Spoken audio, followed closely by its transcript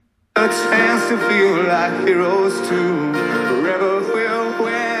A chance to feel like heroes too. Forever we'll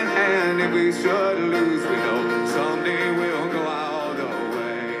win, and if we should lose, we know someday we'll go all the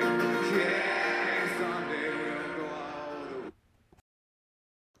way. Yeah, someday we'll go all the way.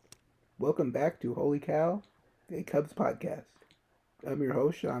 Welcome back to Holy Cow, a Cubs podcast. I'm your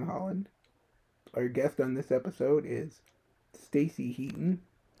host, Sean Holland. Our guest on this episode is Staci Heaton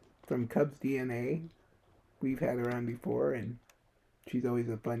from Cubs DNA. We've had her on before, and she's always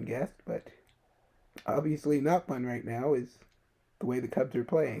a fun guest, but obviously not fun right now is the way the Cubs are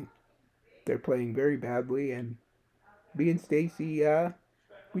playing. They're playing very badly, and me and Staci,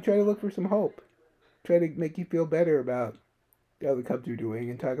 we try to look for some hope. Try to make you feel better about how the Cubs are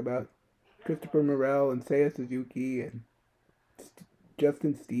doing, and talk about Christopher Morel and Seiya Suzuki and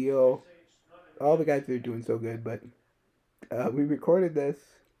Justin Steele, all the guys that are doing so good. But we recorded this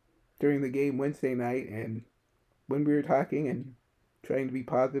during the game Wednesday night, and when we were talking and trying to be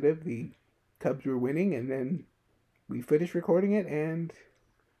positive, the Cubs were winning, and then we finished recording it, and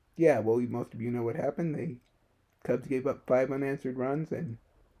yeah, well, most of you know what happened. The Cubs gave up 5 unanswered runs and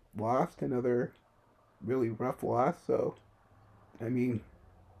lost another really rough loss. So, I mean,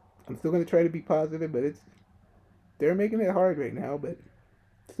 I'm still going to try to be positive, but they're making it hard right now, but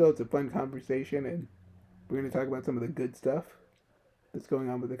still it's a fun conversation, and we're going to talk about some of the good stuff that's going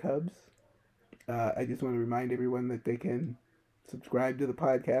on with the Cubs. I just want to remind everyone that they can subscribe to the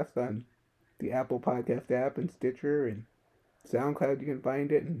podcast on the Apple Podcast app and Stitcher and SoundCloud. You can find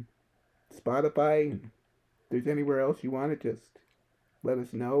it, and Spotify, and if there's anywhere else you want it, just let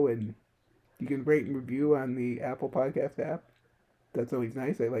us know. And you can rate and review on the Apple Podcast app. That's always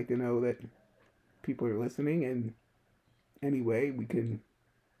nice. I like to know that people are listening. And anyway,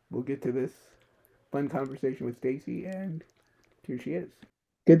 we'll get to this fun conversation with Staci, and here she is.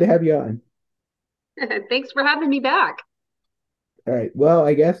 Good to have you on. Thanks for having me back. All right. Well,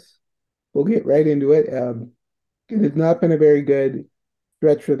 I guess we'll get right into it. It has not been a very good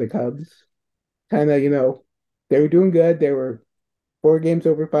stretch for the Cubs. Kind of, they were doing good. They were 4 games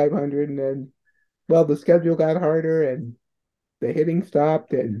over 500, and then, well, the schedule got harder, and the hitting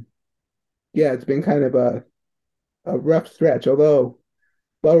stopped, and yeah, it's been kind of a rough stretch. Although,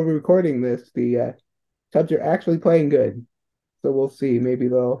 while we're recording this, the Cubs are actually playing good. So we'll see. Maybe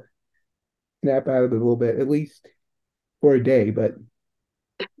they'll snap out of it a little bit, at least for a day. But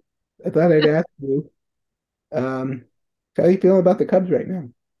I thought I'd ask you, how are you feeling about the Cubs right now?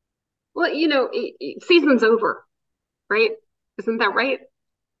 Well, season's over, right? Isn't that right?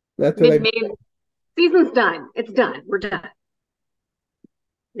 That's what Mid-May, season's done. It's done. We're done.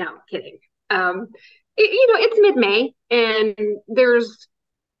 No, kidding. It's mid-May, and there's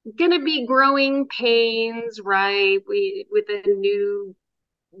gonna be growing pains, right? With a new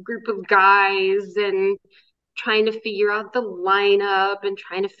group of guys and trying to figure out the lineup and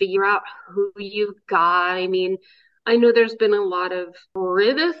trying to figure out who you've got. I mean, I know there's been a lot of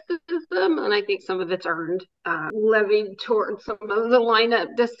criticism, and I think some of it's earned, levied towards some of the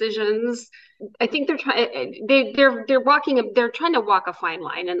lineup decisions. I think they're trying to walk a fine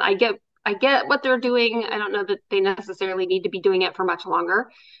line, and I get what they're doing. I don't know that they necessarily need to be doing it for much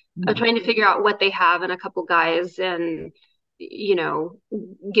longer. Trying to figure out what they have in a couple guys, and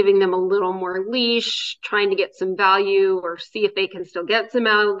giving them a little more leash, trying to get some value or see if they can still get some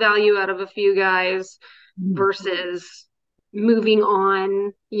value out of a few guys versus moving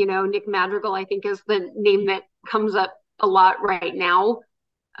on. Nick Madrigal, I think, is the name that comes up a lot right now,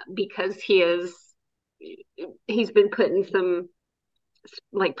 because he's been put in some,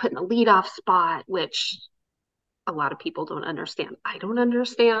 like, put in a leadoff spot, which a lot of people don't understand. I don't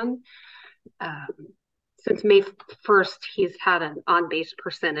understand. Since May 1st, he's had an on-base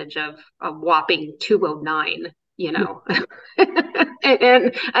percentage of a whopping 209, and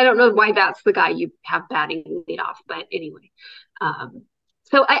I don't know why that's the guy you have batting leadoff, but anyway.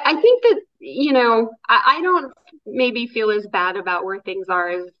 So I think that, I don't maybe feel as bad about where things are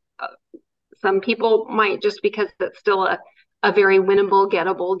as some people might, just because it's still a very winnable,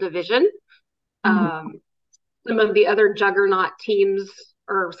 gettable division. Some of the other juggernaut teams,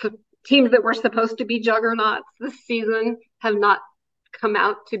 or teams that were supposed to be juggernauts this season, have not come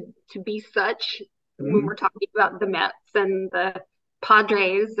out to be such. When we're talking about the Mets and the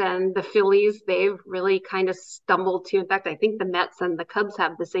Padres and the Phillies, they've really kind of stumbled to. In fact, I think the Mets and the Cubs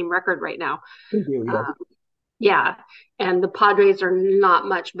have the same record right now. Yeah. And the Padres are not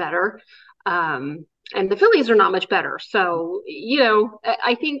much better. And the Phillies are not much better. So,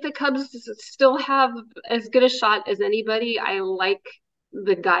 I think the Cubs still have as good a shot as anybody. I like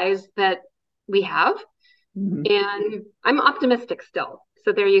the guys that we have, and I'm optimistic still.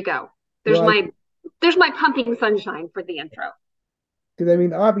 So there you go. There's my pumping sunshine for the intro. Because I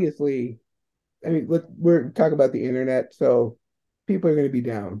mean, obviously, we're talking about the internet, so people are going to be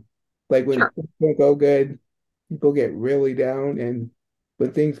down. Like when Sure. things don't go good, people get really down, and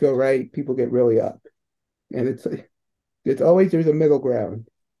when things go right, people get really up. And it's always there's a middle ground.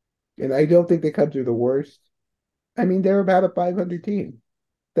 And I don't think the Cubs are the worst. I mean, they're about a 500 team.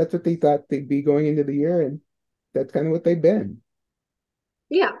 That's what they thought they'd be going into the year, and that's kind of what they've been.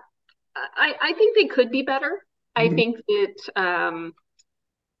 Yeah. I think they could be better. I Mhm. think that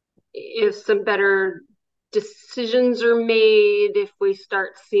if some better decisions are made, if we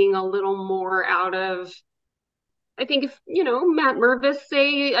start seeing a little more out of, I think if, Matt Mervis,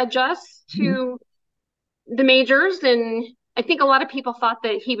 say, adjusts Mhm. to the majors, and I think a lot of people thought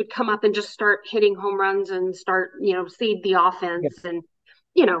that he would come up and just start hitting home runs and start, seed the Yeah, offense. And,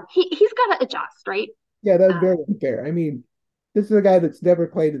 he's got to adjust, right? yeah, that was Uh, very unfair. I mean, this is a guy that's never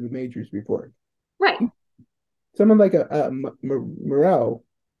played in the majors before. right. Someone like Morel,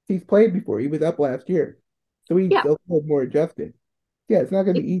 he's played before. He was up last year, so he's Yeah, a little more adjusted. Yeah, it's not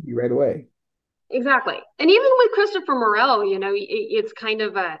going to be easy right away. exactly. And even with Christopher Morel, it's kind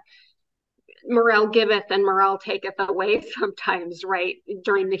of a Morel giveth and Morel taketh away sometimes, right?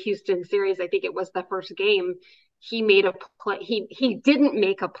 During the Houston series, I think it was the first game, he made a play. He didn't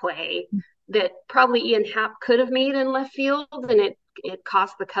make a play that probably Ian Happ could have made in left field, and it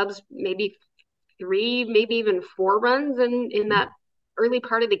cost the Cubs maybe three, maybe even four runs in that early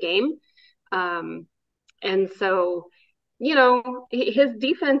part of the game. And so, his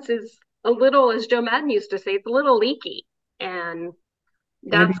defense is a little, as Joe Madden used to say, it's a little leaky, and And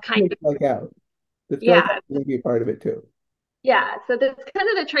that's he's kind going to of strike out. The strikeout yeah. is going to be a part of it too. Yeah, so that's kind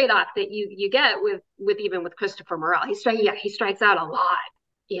of the trade-off that you get with even with Christopher Morel. He strikes out a lot.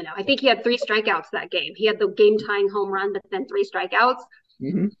 I think he had three strikeouts that game. He had the game-tying home run, but then three strikeouts.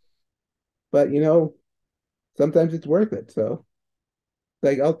 Hmm. But sometimes it's worth it. So,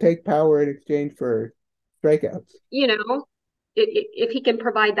 like, I'll take power in exchange for strikeouts. If he can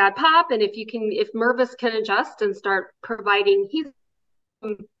provide that pop, and if Mervis can adjust and start providing, he's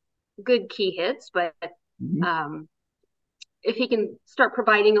good key hits, but Hmm. um, if he can start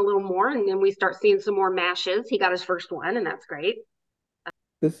providing a little more, and then we start seeing some more mashes, he got his first one, and that's great.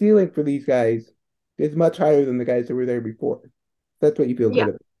 The ceiling for these guys is much higher than the guys that were there before. That's what you feel Yeah, good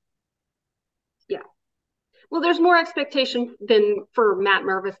about. yeah. Well, there's more expectation than for Matt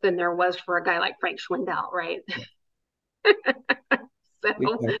Mervis than there was for a guy like Frank Schwindel, right? So,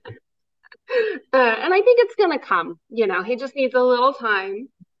 Exactly. and I think it's going to come. He just needs a little time.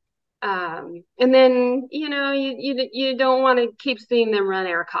 And then you don't want to keep seeing them run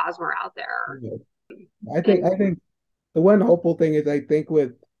Eric Hosmer out there. Yeah. I think And the one hopeful thing is I think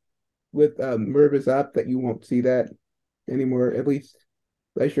with Mervis up that you won't see that anymore. At least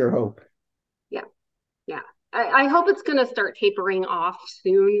I sure hope. yeah, yeah. I hope it's going to start tapering off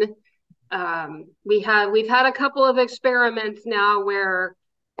soon. We've had a couple of experiments now where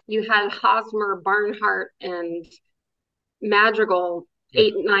you had Hosmer, Barnhart, and Madrigal Yeah.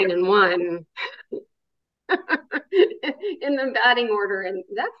 8, 9, and 1 in the batting order, and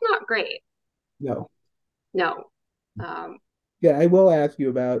that's not great. No. No. Um, Yeah, I will ask you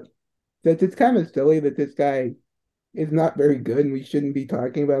about that. It's kind of silly that this guy is not very good and we shouldn't be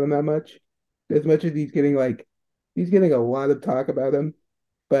talking about him that much. As much as he's getting a lot of talk about him.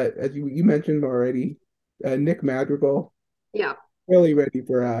 But as you mentioned already, Nick Madrigal yeah, really ready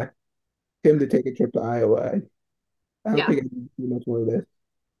for him to take a trip to Iowa. I don't yeah. think I need to do much more of this.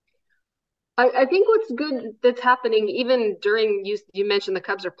 I think what's good that's happening even during you mentioned the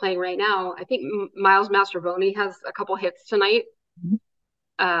Cubs are playing right now. I think Miles Mastrobuoni has a couple hits tonight.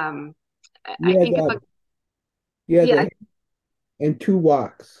 Um, He I has think if he has yeah, a and two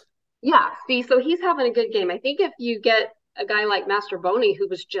walks. yeah. See, so he's having a good game. I think if you get a guy like Mastrobuoni who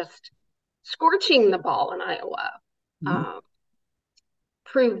was just scorching the ball in Iowa, Mhm. um,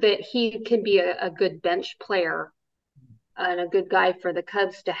 prove that he can be a good bench player and a good guy for the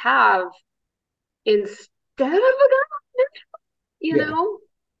Cubs to have instead of a guy, Yeah,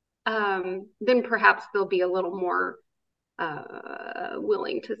 then perhaps they'll be a little more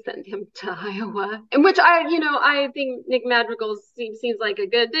willing to send him to Iowa. In which I think Nick Madrigal seems like a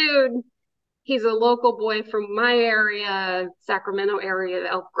good dude. He's a local boy from my area, Sacramento area,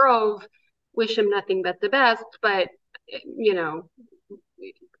 Elk Grove. Wish him nothing but the best, but you know,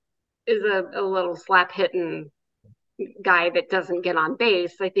 is a little slap hitting guy that doesn't get on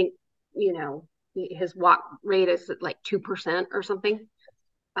base. I think, his walk rate is at like 2% or something.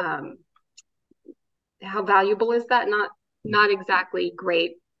 Um, how valuable is that? Not exactly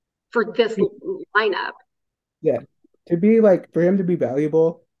great for this lineup. yeah. To be like for him to be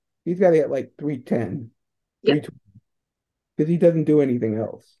valuable, he's got to get like 310, Yep. 320. because he doesn't do anything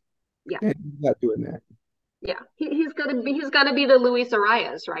else. Yeah. And he's not doing that. Yeah. He's got to be the Luis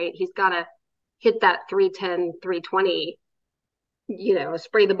Arias, right? He's got to hit that 310, 320,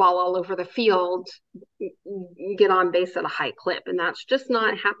 spray the ball all over the field, get on base at a high clip. And that's just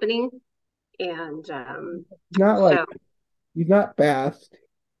not happening. And Not like so, he's not fast.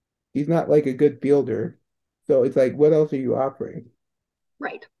 He's not like a good fielder. So it's like, what else are you offering?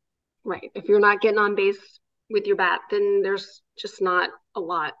 right. Right. If you're not getting on base with your bat, then there's just not a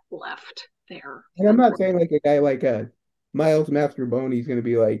lot left there. And I'm not saying like a guy like a Miles Mastrobuoni is going to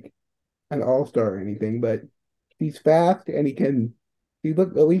be like an all-star or anything, but he's fast and he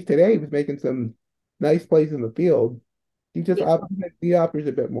looked, at least today, he was making some nice plays in the field. Yeah. He offers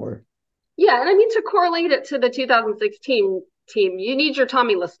a bit more. Yeah. And I mean, to correlate it to the 2016 team, you need your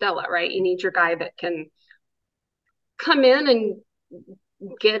Tommy La Stella, right? You need your guy that can come in and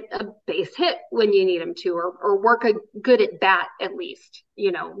get a base hit when you need him to, or work a good at bat at least,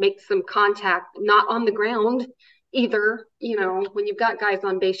 make some contact, not on the ground either. When you've got guys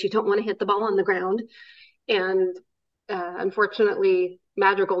on base, you don't want to hit the ball on the ground. And unfortunately,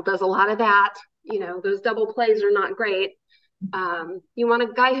 Madrigal does a lot of that. Those double plays are not great. You want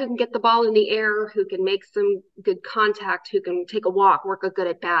a guy who can get the ball in the air, who can make some good contact, who can take a walk, work a good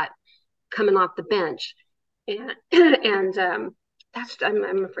at bat coming off the bench. And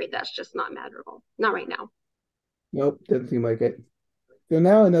I'm afraid that's just not Madrigal. Not right now. Nope, doesn't seem like it. So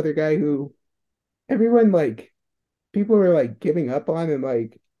now another guy who everyone like people were like giving up on and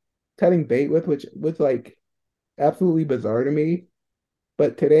like cutting bait with, which was like absolutely bizarre to me.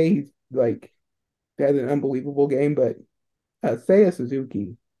 But today he's like had an unbelievable game. But Seiya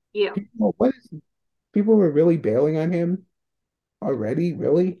Suzuki, Yeah. People were really bailing on him already,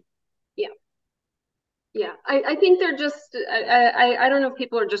 really? Yeah. Yeah. I think they're just I don't know if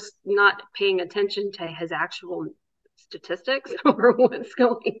people are just not paying attention to his actual statistics or what's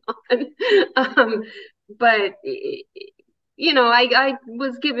going on. But I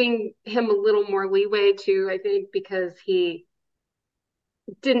was giving him a little more leeway too, I think, because he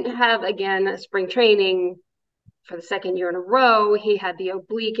didn't have, again, a spring training for the second year in a row. He had the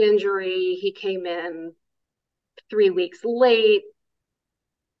oblique injury. He came in 3 weeks late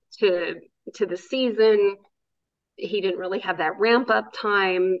to the season. He didn't really have that ramp up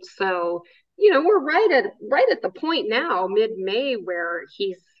time. So, we're right at the point now, mid-May, where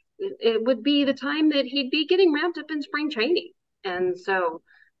it would be the time that he'd be getting ramped up in spring training. And so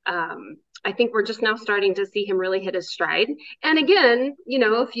I think we're just now starting to see him really hit his stride. And again,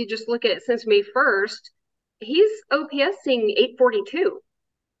 if you just look at it since May 1st, he's OPSing 842.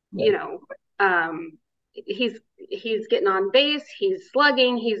 Yeah. He's getting on base, he's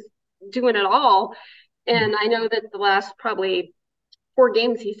slugging, he's doing it all. And I know that the last probably 4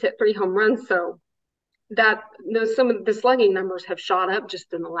 games he's hit 3 home runs, so some of the slugging numbers have shot up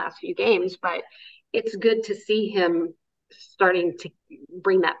just in the last few games. But it's good to see him starting to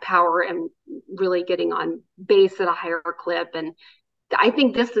bring that power and really getting on base at a higher clip. And I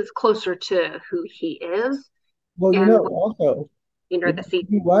think this is closer to who he is. Well, And also, the season.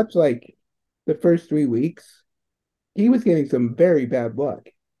 if you watch like the first 3 weeks, he was getting some very bad luck.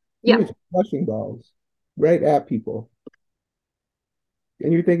 He was flushing balls right at people.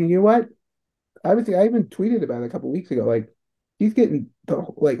 And you're thinking, you know what? I even tweeted about it a couple weeks ago. Like, he's getting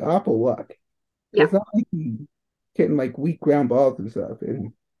like awful luck. Yeah. It's not like he's getting like weak ground balls and stuff.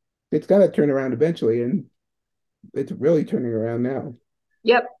 And it's got to turn around eventually. And it's really turning around now.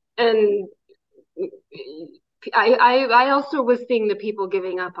 Yep. And I also was seeing the people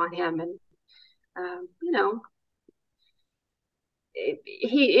giving up on him, and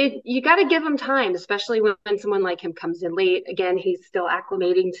you got to give him time, especially when someone like him comes in late. Again, he's still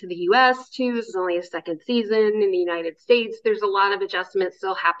acclimating to the U.S. too. This is only his second season in the United States. There's a lot of adjustments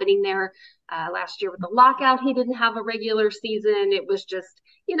still happening there. Last year with the lockout, he didn't have a regular season. It was just,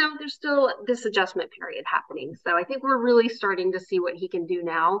 there's still this adjustment period happening. So I think we're really starting to see what he can do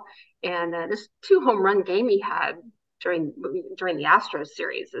now. And this 2 home run game he had during the Astros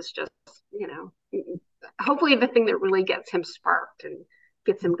series is just, hopefully the thing that really gets him sparked and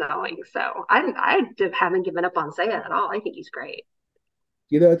gets him going. So I haven't given up on Seiya at all. I think he's great.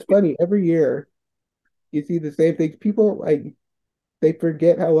 It's funny. Every year you see the same things. People like they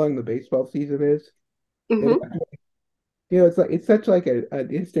forget how long the baseball season is. Mm-hmm. It's such like an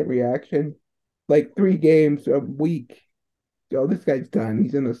instant reaction. Like 3 games a week. Oh, this guy's done.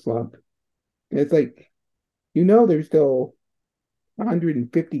 He's in a slump. And it's like, there's still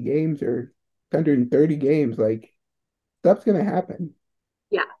 150 games or 130 games. Like, stuff's gonna happen.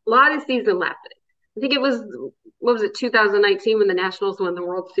 Yeah, a lot of season left. I think it was, what was it, 2019 when the Nationals won the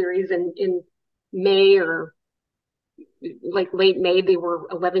World Series in May or like late May, they were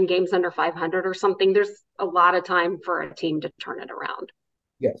 11 games under 500 or something. There's a lot of time for a team to turn it around.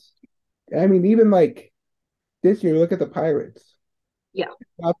 Yes. I mean, even like this year, look at the Pirates. Yeah.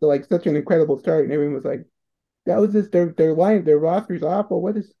 After like such an incredible start, and everyone was like, that was just their roster's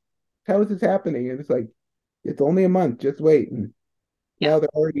awful. How is this happening? And it's like, it's only a month, just wait. And Yeah. now they're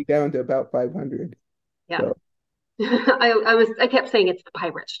already down to about 500. Yeah. So, I kept saying it's the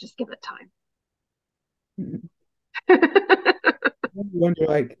Pirates, just give it time. you wonder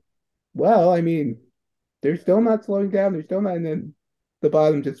like, well, I mean, they're still not slowing down. They're still not, and then the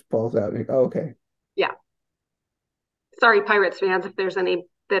bottom just falls out. Like, oh, okay. Yeah. Sorry, Pirates fans, if there's any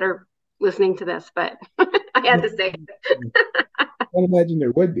that are listening to this, but I had to say it. I can't imagine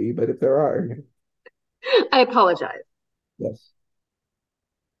there would be, but if there are, I apologize. yes.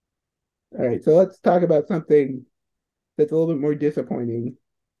 All right, so let's talk about something that's a little bit more disappointing.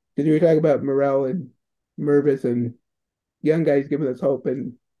 Because we were talking about Morel and Mervis and young guys giving us hope,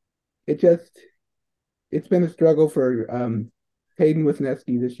 and it just it's been a struggle for Hayden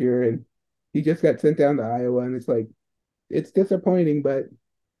Wisniewski this year, and he just got sent down to Iowa, and it's like it's disappointing, but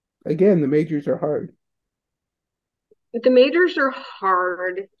again, the majors are hard. The majors are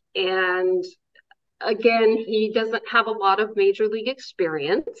hard, and again, he doesn't have a lot of major league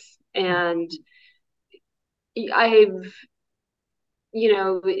experience, and I've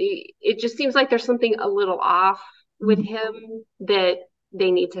it just seems like there's something a little off with him that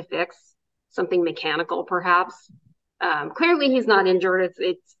they need to fix, something mechanical perhaps. Clearly he's not injured.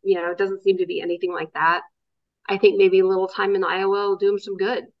 It's it doesn't seem to be anything like that. I think maybe a little time in Iowa will do him some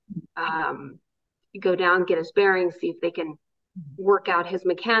good. Go down, get his bearings, see if they can work out his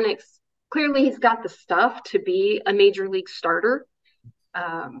mechanics. Clearly he's got the stuff to be a major league starter.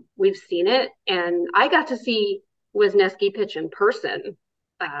 We've seen it, and I got to see Wisniewski pitch in person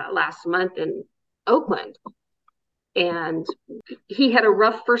last month in Oakland, and he had a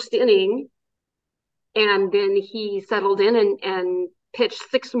rough first inning, and then he settled in and pitched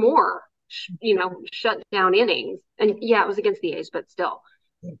 6 more, shut down innings. And yeah, it was against the A's, but still.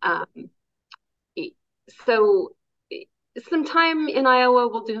 So some time in Iowa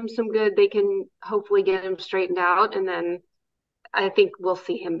will do him some good. They can hopefully get him straightened out, and then I think we'll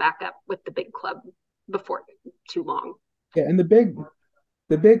see him back up with the big club before too long. Yeah, and the big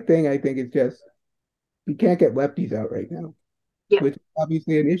thing I think is just you can't get lefties out right now, which is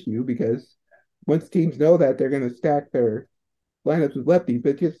obviously an issue because once teams know that, they're going to stack their lineups with lefties.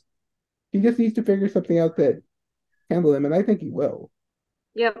 But he just needs to figure something out that handle them, and I think he will.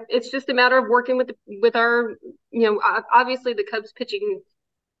 Yeah, it's just a matter of working with our, obviously the Cubs pitching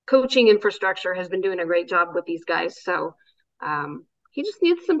coaching infrastructure has been doing a great job with these guys. So he just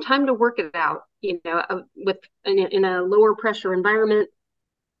needs some time to work it out, with in a lower pressure environment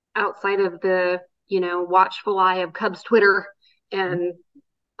outside of the, watchful eye of Cubs Twitter and,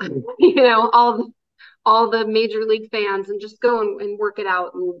 all the major league fans, and just go and work it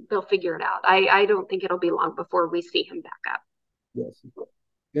out, and they'll figure it out. I don't think it'll be long before we see him back up. Yes.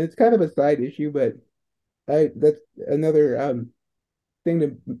 And it's kind of a side issue, but that's another thing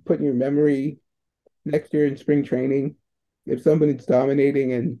to put in your memory next year in spring training. If somebody's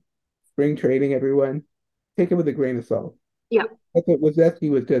dominating in spring training, everyone take it with a grain of salt. Yeah. That's what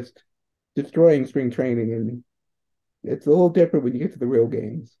Wisniewski was just destroying spring training, and it's a little different when you get to the real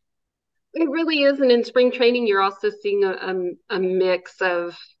games. It really is, and in spring training, you're also seeing a mix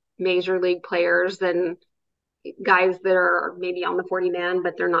of major league players and guys that are maybe on the 40-man,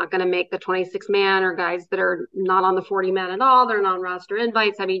 but they're not going to make the 26-man, or guys that are not on the 40-man at all. They're non-roster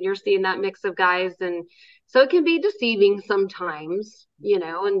invites. I mean, you're seeing that mix of guys, and so it can be deceiving sometimes,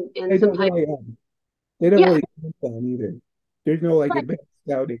 and They sometimes they don't really count on either. There's no like advanced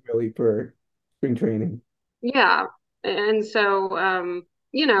scouting really for spring training. Yeah, and so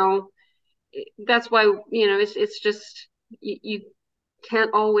that's why it's just you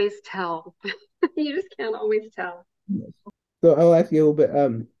can't always tell. You just can't always tell. Yes. So I'll ask you a little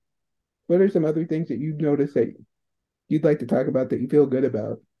bit. What are some other things that you've noticed that you'd like to talk about that you feel good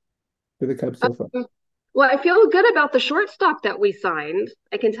about for the Cubs so far? Well, I feel good about the shortstop that we signed.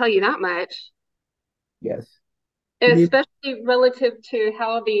 I can tell you that much. Yes. Especially relative to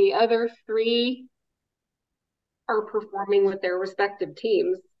how the other 3 are performing with their respective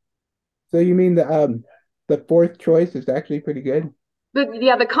teams. So you mean the 4th choice is actually pretty good?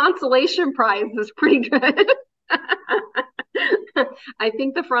 The consolation prize is pretty good. I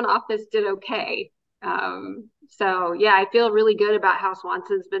think the front office did okay. So yeah, I feel really good about how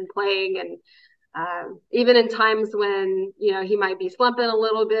Swanson's been playing, and even in times when he might be slumping a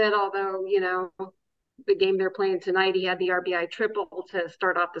little bit, although the game they're playing tonight, he had the RBI triple to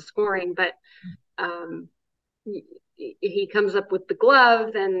start off the scoring, but he comes up with the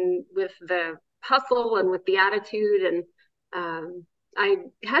glove and with the hustle and with the attitude. And I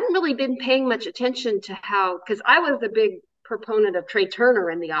hadn't really been paying much attention to how, because I was a big proponent of Trey Turner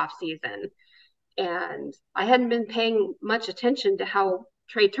in the off season, and I hadn't been paying much attention to how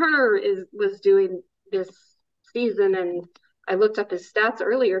Trey Turner was doing this season. And I looked up his stats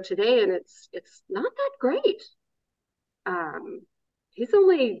earlier today, and it's not that great. He's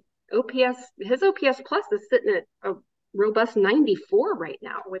only his OPS plus is sitting at a robust 94 right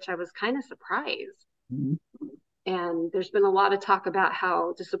now, which I was kind of surprised. Mm-hmm. And there's been a lot of talk about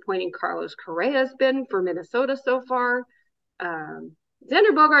how disappointing Carlos Correa has been for Minnesota so far.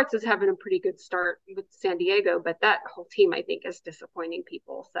 Xander Bogaerts is having a pretty good start with San Diego, but that whole team, I think, is disappointing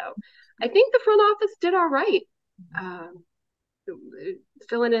people. So I think the front office did all right,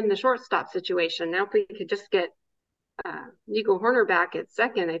 filling in the shortstop situation. Now, if we could just get Nico Horner back at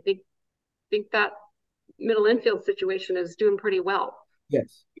second, I think that middle infield situation is doing pretty well.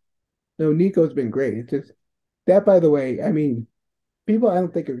 Yes. No, Nico's been great. It's just that, by the way, I mean, people I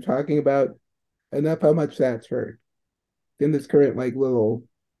don't think are talking about enough how much that's hurt in this current like little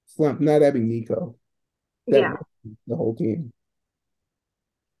slump, not having Nico. Yeah. The whole team.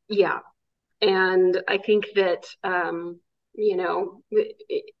 Yeah. And I think that,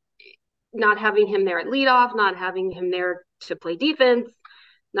 not having him there at leadoff, not having him there to play defense,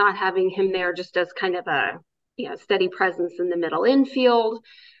 not having him there just as kind of a steady presence in the middle infield.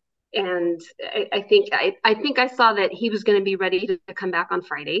 And I think I saw that he was going to be ready to come back on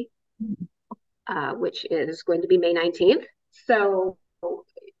Friday, which is going to be May 19th. So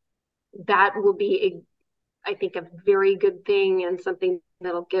that will be, I think, a very good thing and something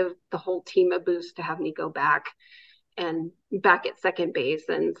that'll give the whole team a boost to have Nico back and back at second base.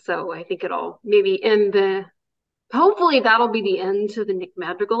 And so I think it'll maybe hopefully that'll be the end to the Nick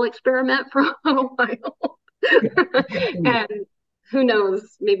Madrigal experiment for a little while. And who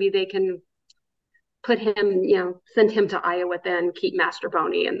knows, maybe they can put him, send him to Iowa, then keep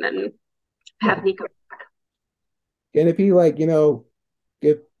Masterboni, and then have Nico back. And if he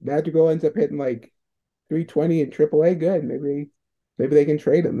if Madrigal ends up hitting like 320 in AAA, good. Maybe they can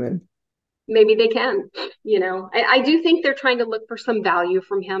trade him then. Maybe they can. I do think they're trying to look for some value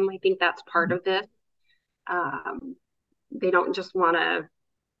from him. I think that's part of this. They don't just want to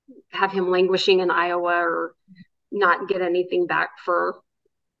have him languishing in Iowa or not get anything back for,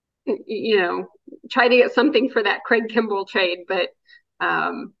 try to get something for that Craig Kimbrell trade. But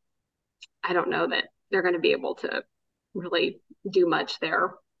I don't know that they're going to be able to really do much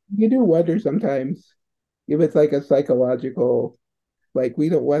there. You do wonder sometimes if it's like a psychological, like we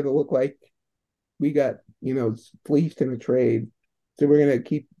don't want to look like we got, fleeced in a trade. So we're going to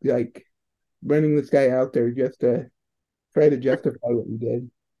keep like running this guy out there just to try to justify what we did.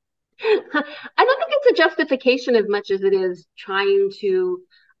 I don't think it's a justification as much as it is trying to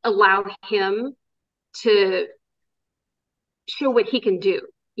allow him to show what he can do.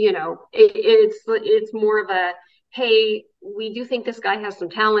 It's more of a, hey, we do think this guy has some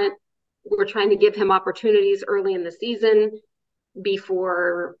talent. We're trying to give him opportunities early in the season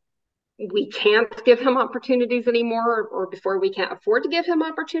before we can't give him opportunities anymore, or before we can't afford to give him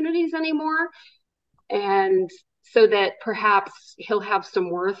opportunities anymore. And so that perhaps he'll have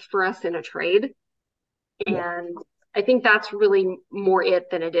some worth for us in a trade. Yeah. And I think that's really more it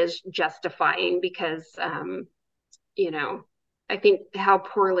than it is justifying, because, I think how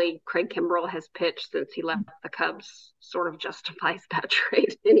poorly Craig Kimbrell has pitched since he left the Cubs sort of justifies that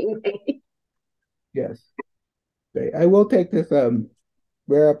trade anyway. Yes. Okay. I will take this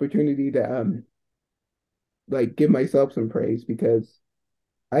rare opportunity to give myself some praise, because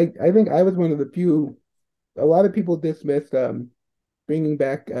I think I was one of the few. A lot of people dismissed bringing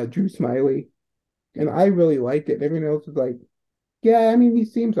back Drew Smiley, and I really liked it. Everyone else was like, yeah, I mean, he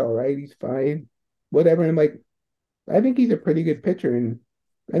seems all right. He's fine. Whatever. And I'm like, I think he's a pretty good pitcher, and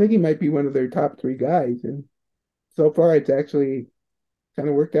I think he might be one of their top 3 guys. And so far, it's actually kind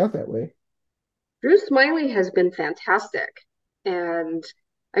of worked out that way. Drew Smiley has been fantastic. And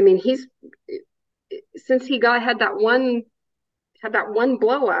I mean, since he had that one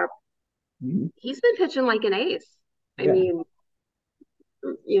blow up, mm-hmm. He's been pitching like an ace. I mean,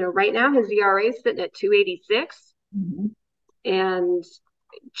 right now his ERA is sitting at 286, mm-hmm. and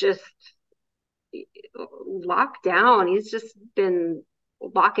just locked down. He's just been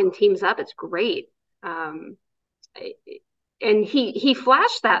locking teams up. It's great. And he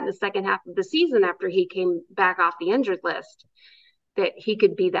flashed that in the second half of the season after he came back off the injured list, that he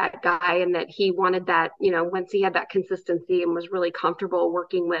could be that guy, and that he wanted that, once he had that consistency and was really comfortable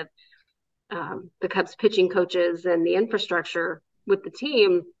working with the Cubs pitching coaches and the infrastructure with the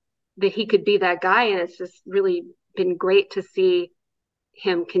team, that he could be that guy. And it's just really been great to see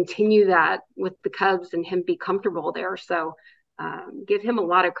him continue that with the Cubs and him be comfortable there. So give him a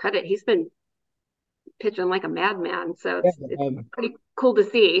lot of credit. He's been pitching like a madman. So it's pretty cool to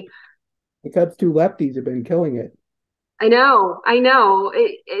see. The Cubs' two lefties have been killing it. I know. I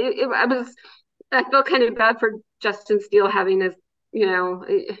felt kind of bad for Justin Steele having this,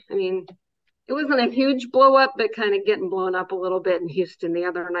 I mean, it wasn't a huge blow up, but kind of getting blown up a little bit in Houston the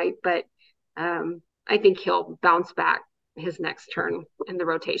other night. But I think he'll bounce back his next turn in the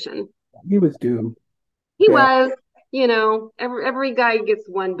rotation. He was due. He was, every guy gets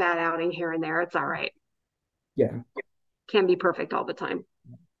one bad outing here and there. It's all right. Yeah. Can't be perfect all the time.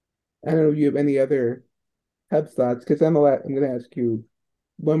 I don't know if you have any other Cubs thoughts, because I'm going to ask you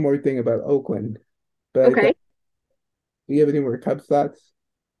one more thing about Oakland. But okay. Do you have any more Cubs thoughts?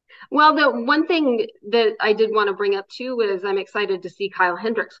 Well, the one thing that I did want to bring up too is I'm excited to see Kyle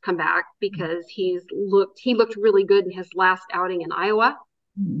Hendricks come back, because he looked really good in his last outing in Iowa.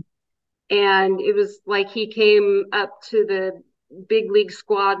 Mm-hmm. And it was like he came up to the big league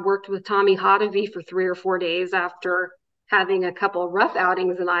squad, worked with Tommy Hotovy for 3 or 4 days after having a couple of rough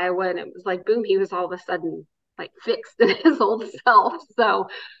outings in Iowa. And it was like, boom, he was all of a sudden like fixed in his old self. So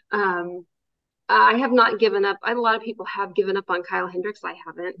I have not given up. A lot of people have given up on Kyle Hendricks. I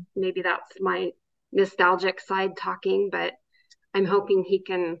haven't. Maybe that's my nostalgic side talking, but I'm hoping he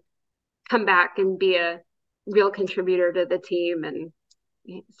can come back and be a real contributor to the team and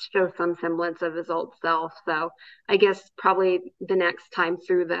show some semblance of his old self. So I guess probably the next time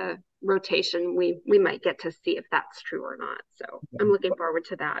through the rotation, we might get to see if that's true or not. So I'm looking forward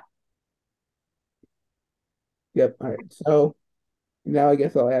to that. Yep. All right. So now I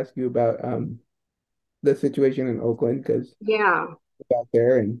guess I'll ask you about the situation in Oakland, because out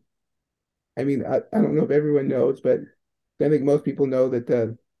there, and I mean, I don't know if everyone knows, but I think most people know that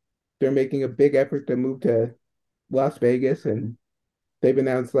they're making a big effort to move to Las Vegas, and they've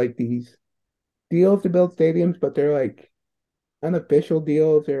announced like these deals to build stadiums, but they're like unofficial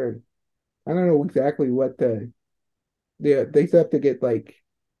deals, or I don't know exactly what they still have to get like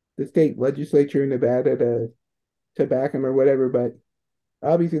the state legislature in Nevada to back them or whatever, but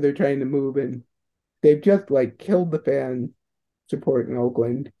obviously they're trying to move, and they've just like killed the fan support in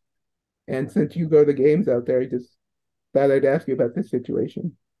Oakland. And since you go to games out there, I just thought I'd ask you about this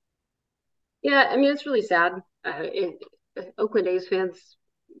situation. Yeah, I mean, it's really sad. Oakland A's fans,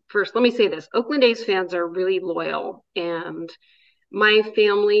 first, let me say this. Oakland A's fans are really loyal, and my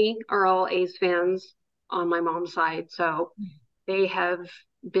family are all A's fans on my mom's side. So they have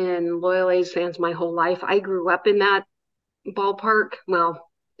been loyal A's fans my whole life. I grew up in that ballpark. Well,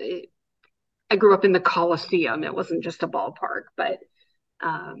 I grew up in the Coliseum. It wasn't just a ballpark, but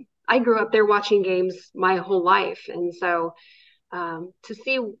I grew up there watching games my whole life. And so to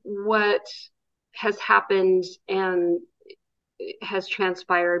see what has happened and has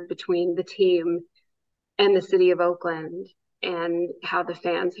transpired between the team and the city of Oakland, and how the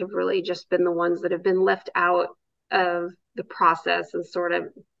fans have really just been the ones that have been left out of the process and sort of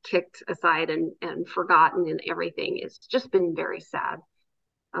kicked aside and forgotten and everything, it's just been very sad.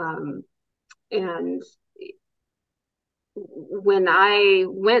 And when I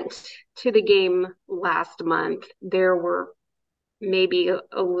went to the game last month, there were maybe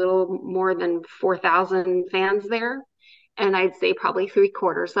a little more than 4,000 fans there. And I'd say probably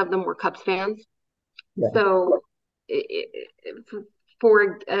 3/4 of them were Cubs fans. Yeah. So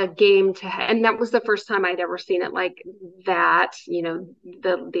for a game and that was the first time I'd ever seen it like that,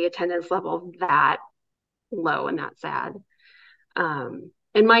 the attendance level that low and that sad.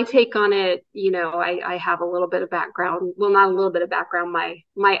 And my take on it, I have a little bit of background. Well, not a little bit of background. My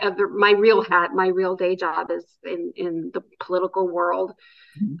real day job is in the political world.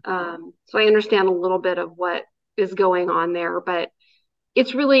 Mm-hmm. So I understand a little bit of what is going on there, but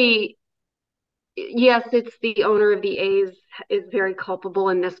it's really, yes, it's the owner of the A's is very culpable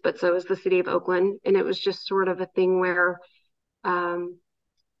in this, but so is the city of Oakland. And it was just sort of a thing where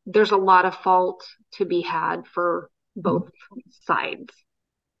there's a lot of fault to be had for both sides.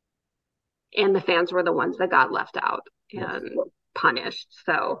 And the fans were the ones that got left out and punished.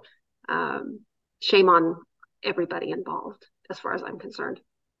 So shame on everybody involved, as far as I'm concerned.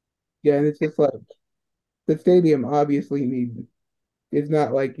 Yeah, and it's just like the stadium obviously is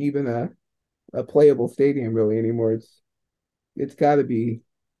not like even a playable stadium really anymore. It's got to be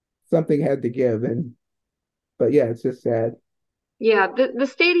something had to give, but yeah, it's just sad. Yeah, the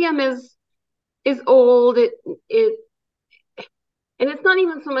stadium is old. And it's not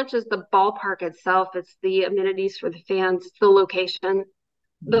even so much as the ballpark itself, it's the amenities for the fans, it's the location.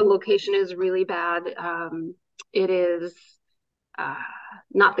 The location is really bad. It is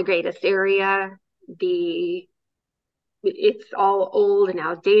not the greatest area. The it's all old and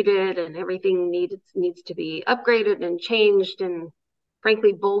outdated, and everything needs to be upgraded and changed and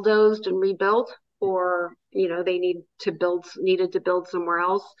frankly bulldozed and rebuilt, or they needed to build somewhere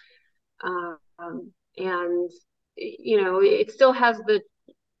else. And it still has the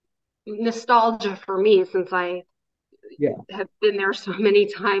nostalgia for me since I Yeah. have been there so many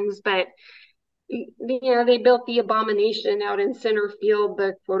times. But they built the abomination out in center field,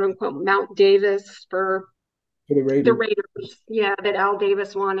 the quote unquote Mount Davis for For the the Raiders. Raiders, yeah, that Al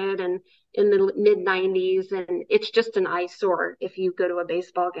Davis wanted, and in the mid '90s, and it's just an eyesore. If you go to a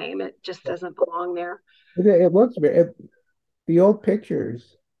baseball game, it just doesn't belong there. It looks the old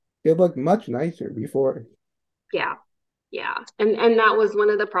pictures. It looked much nicer before. Yeah, yeah, and that was one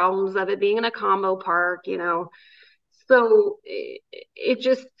of the problems of it being in a combo park. So it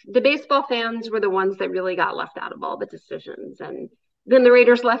just the baseball fans were the ones that really got left out of all the decisions, and then the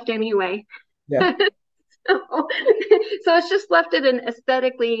Raiders left anyway. Yeah. So it's just left it an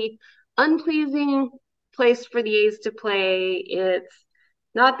aesthetically unpleasing place for the A's to play. It's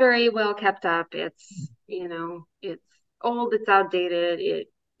not very well kept up. It's old, it's outdated.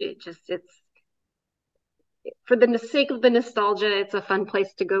 It's for the sake of the nostalgia, it's a fun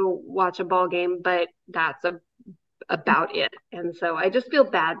place to go watch a ball game, but that's about it. And so I just feel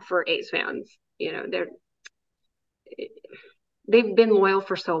bad for A's fans. They've been loyal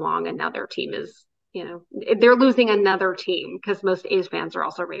for so long, and now their team is, they're losing another team because most A's fans are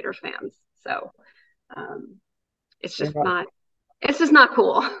also Raiders fans. So um, it's just And, not, it's just not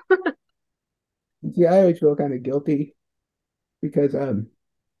cool. see, I always feel kind of guilty because I'm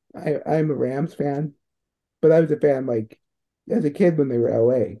a Rams fan, but I was a fan like as a kid when they were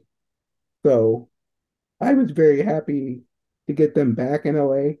LA. So I was very happy to get them back in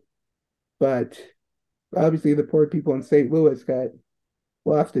LA, but obviously the poor people in St. Louis got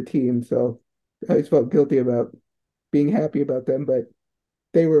lost a team, so I always felt guilty about being happy about them, but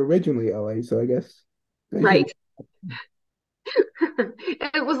they were originally LA, so I guess I should. Right.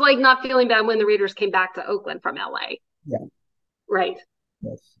 It was like not feeling bad when the Raiders came back to Oakland from LA. Yeah. Right.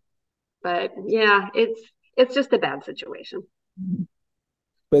 Yes. But yeah, it's just a bad situation.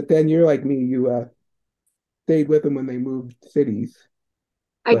 But then you're like me, you stayed with them when they moved cities.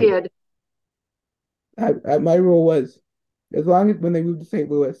 I Like did. my rule was as long as when they moved to St.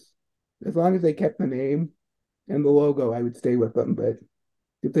 Louis, as long as they kept the name and the logo, I would stay with them. But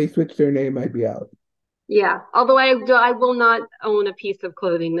if they switched their name, I'd be out. Yeah. Although I will not own a piece of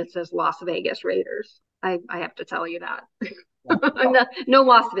clothing that says Las Vegas Raiders. I have to tell you that. Yeah. No, no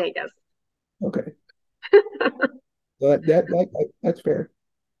Las Vegas. Okay. So that's fair.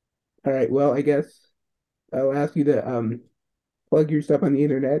 All right. Well, I guess I'll ask you to plug your stuff on the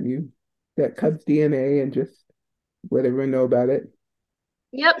internet. You got Cubs DNA and just let everyone know about it.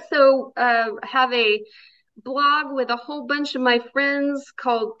 Yep. So have a blog with a whole bunch of my friends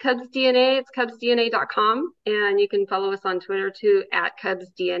called Cubs DNA. It's cubsdna.com. And you can follow us on Twitter too at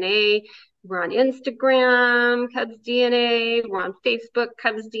Cubs DNA. We're on Instagram, Cubs DNA. We're on Facebook,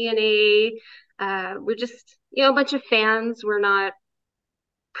 Cubs DNA. We're just, a bunch of fans. We're not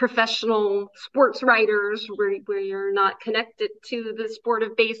professional sports writers. We're not connected to the sport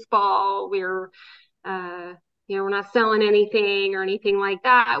of baseball. Uh, we're not selling anything or anything like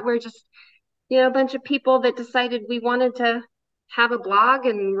that. We're just a bunch of people that decided we wanted to have a blog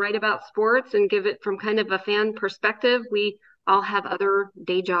and write about sports and give it from kind of a fan perspective. We all have other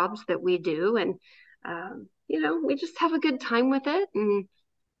day jobs that we do, and we just have a good time with it and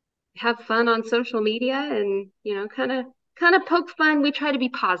have fun on social media, and kind of poke fun. We try to be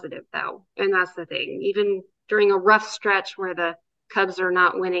positive though, and that's the thing. Even during a rough stretch where the Cubs are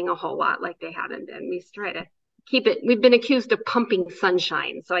not winning a whole lot like they haven't been, we try to keep it. We've been accused of pumping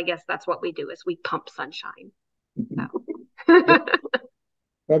sunshine, so I guess that's what we do is we pump sunshine. So.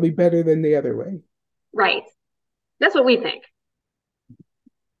 Probably better than the other way. Right, that's what we think.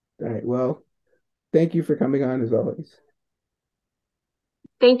 All right. Well, thank you for coming on as always.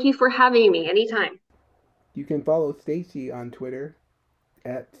 Thank you for having me anytime. You can follow Staci on Twitter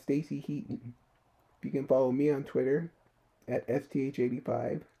at Staci Heaton. You can follow me on Twitter at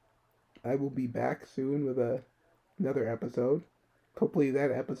STH85. I will be back soon with another episode. Hopefully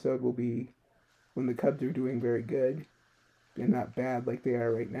that episode will be when the Cubs are doing very good and not bad like they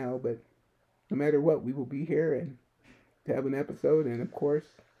are right now. But no matter what, we will be here and to have an episode. And of course,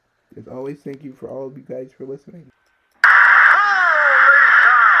 as always, thank you for all of you guys for listening.